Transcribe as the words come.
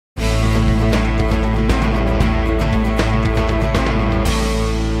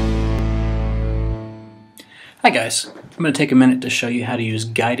Hi guys, I'm going to take a minute to show you how to use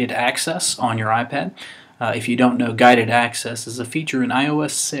guided access on your iPad. If you don't know, guided access is a feature in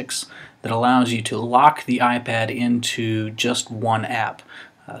iOS 6 that allows you to lock the iPad into just one app.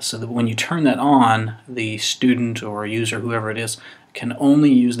 So that when you turn that on, the student or user, whoever it is, can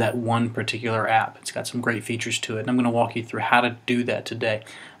only use that one particular app. It's got some great features to it, and I'm going to walk you through how to do that today.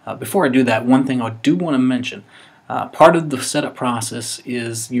 Before I do that, one thing I do want to mention. Part of the setup process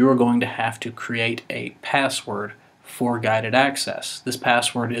is you're going to have to create a password for guided access. This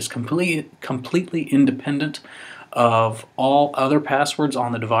password is completely independent of all other passwords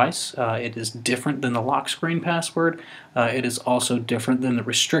on the device. It is different than the lock screen password. It is also different than the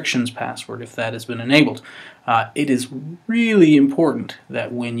restrictions password if that has been enabled. It is really important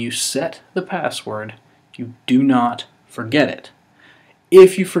that when you set the password, you do not forget it.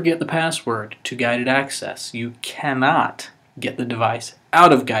 If you forget the password to guided access, you cannot get the device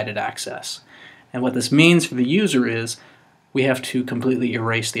out of guided access. And what this means for the user is we have to completely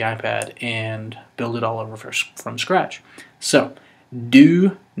erase the iPad and build it all over from scratch. So,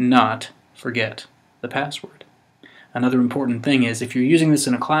 do not forget the password. Another important thing is if you're using this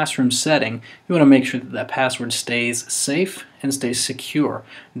in a classroom setting, you want to make sure that that password stays safe and stays secure.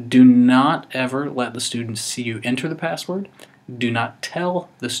 Do not ever let the students see you enter the password. Do not tell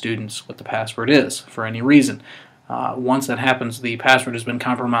the students what the password is for any reason. Once that happens, the password has been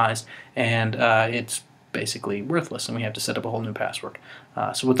compromised and it's basically worthless and we have to set up a whole new password.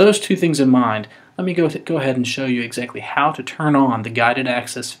 So with those two things in mind, let me go ahead and show you exactly how to turn on the guided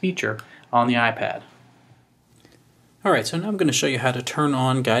access feature on the iPad. Alright, so now I'm going to show you how to turn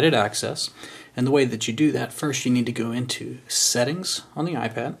on guided access, and the way that you do that, first you need to go into Settings on the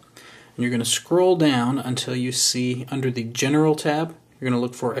iPad. And you're going to scroll down until you see under the General tab, you're going to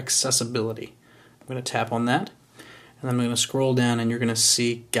look for Accessibility. I'm going to tap on that, and then I'm going to scroll down and you're going to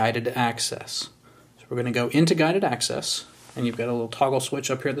see Guided Access. So we're going to go into Guided Access, and you've got a little toggle switch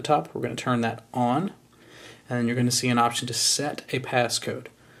up here at the top. We're going to turn that on, and then you're going to see an option to set a passcode.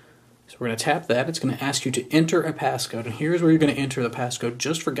 So we're going to tap that. It's going to ask you to enter a passcode, and here's where you're going to enter the passcode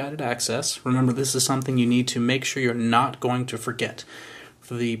just for guided access. Remember, this is something you need to make sure you're not going to forget.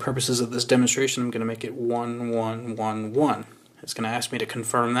 For the purposes of this demonstration, I'm going to make it 1111. It's going to ask me to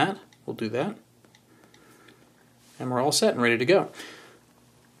confirm that. We'll do that. And we're all set and ready to go.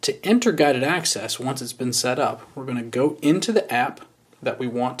 To enter guided access, once it's been set up, we're going to go into the app that we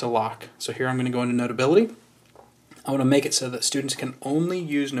want to lock. So here I'm going to go into Notability. I want to make it so that students can only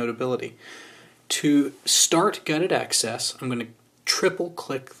use Notability. To start guided access, I'm going to triple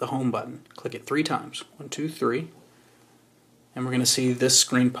click the home button. Click it 3 times. 1, 2, 3. And we're going to see this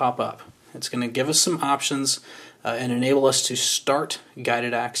screen pop up. It's going to give us some options and enable us to start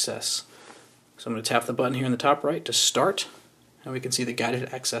guided access. So I'm going to tap the button here in the top right to start, and we can see that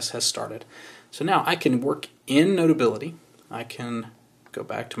guided access has started. So now I can work in Notability. I can go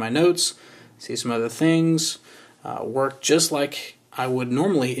back to my notes, see some other things, work just like I would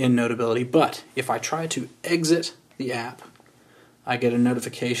normally in Notability, but if I try to exit the app, I get a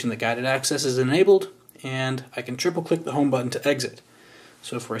notification that guided access is enabled, and I can triple click the home button to exit.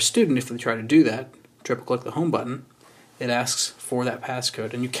 So for a student, if they try to do that, triple click the home button, it asks for that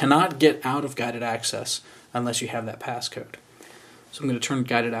passcode, and you cannot get out of guided access unless you have that passcode. So I'm going to turn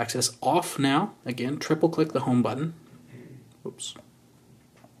guided access off now. Again, triple click the home button. Oops.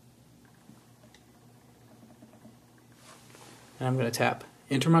 And I'm going to tap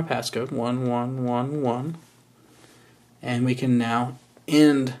enter my passcode 1111, and we can now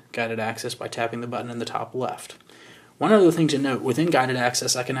end guided access by tapping the button in the top left. One other thing to note, within guided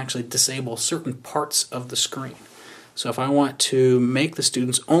access I can actually disable certain parts of the screen. So if I want to make the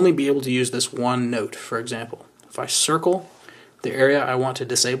students only be able to use this one note, for example, if I circle the area I want to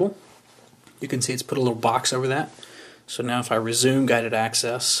disable, you can see it's put a little box over that. So now if I resume guided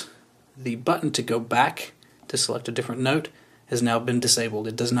access, the button to go back to select a different note has now been disabled.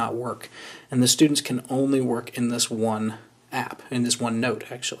 It does not work. And the students can only work in this one app, in this one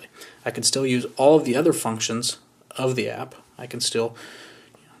note actually. I can still use all of the other functions of the app. I can still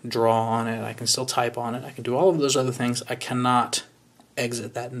draw on it, I can still type on it, I can do all of those other things. I cannot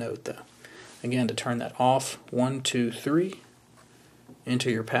exit that note though. Again, to turn that off, 1, 2, 3, enter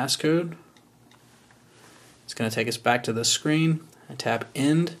your passcode. It's going to take us back to the screen. I tap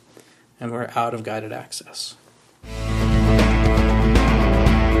end, and we're out of guided access.